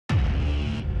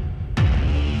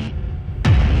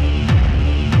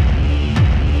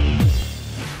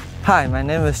Hi, my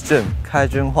name is Jun,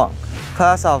 Kai-Jun Huang,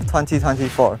 class of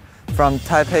 2024 from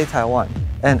Taipei, Taiwan,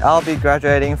 and I'll be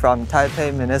graduating from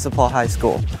Taipei Municipal High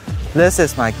School. This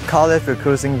is my college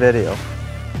recruiting video.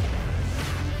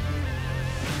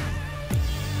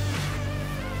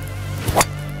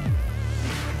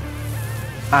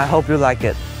 I hope you like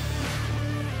it.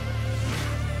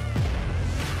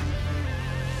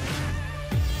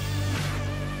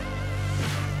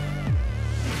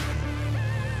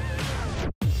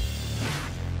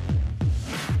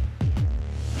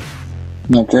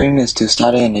 My dream is to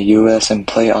study in the US and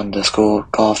play on the school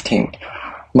golf team.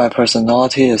 My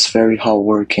personality is very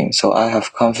hardworking, so I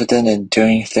have confidence in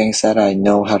doing things that I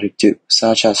know how to do,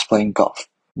 such as playing golf.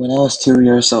 When I was 2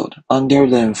 years old, under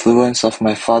the influence of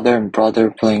my father and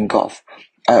brother playing golf,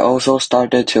 I also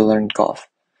started to learn golf.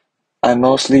 I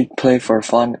mostly played for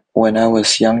fun when I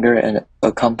was younger and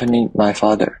accompanied my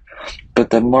father. But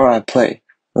the more I played,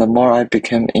 the more I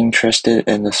became interested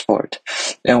in the sport.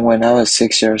 And when I was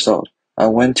 6 years old, I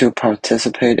went to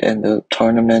participate in the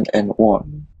tournament and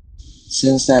won.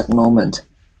 Since that moment,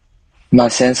 my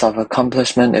sense of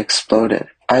accomplishment exploded.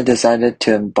 I decided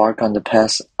to embark on the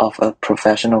path of a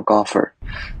professional golfer,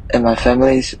 and my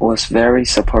family was very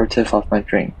supportive of my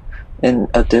dream. In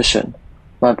addition,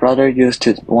 my brother used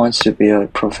to want to be a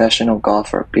professional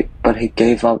golfer, but he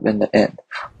gave up in the end,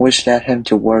 which led him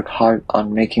to work hard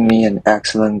on making me an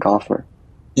excellent golfer.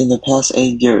 In the past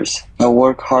 8 years, I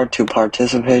worked hard to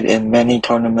participate in many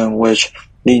tournaments which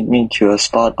lead me to a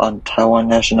spot on Taiwan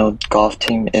national golf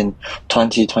team in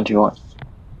 2021.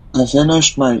 I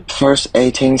finished my first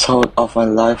 18th hole of my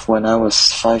life when I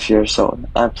was 5 years old.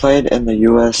 I played in the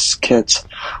US Kids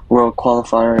World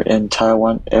Qualifier in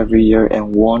Taiwan every year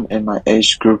and won in my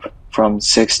age group from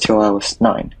 6 till I was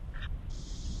 9.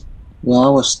 When I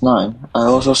was 9, I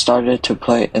also started to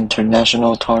play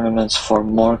international tournaments for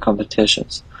more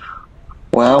competitions.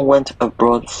 When I went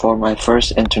abroad for my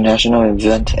first international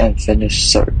event and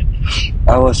finished third,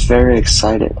 I was very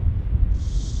excited.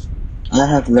 I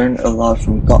have learned a lot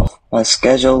from golf. My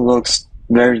schedule looks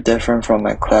very different from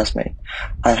my classmates.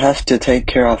 I have to take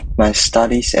care of my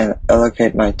studies and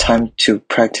allocate my time to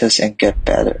practice and get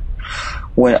better.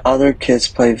 When other kids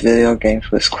play video games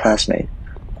with classmates,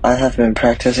 I have been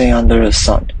practicing under the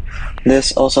sun.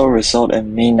 This also results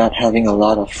in me not having a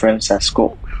lot of friends at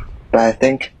school. But I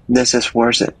think this is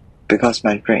worth it because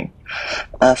my dream,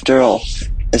 after all,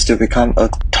 is to become a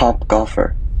top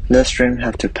golfer. This dream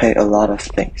have to pay a lot of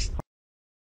things.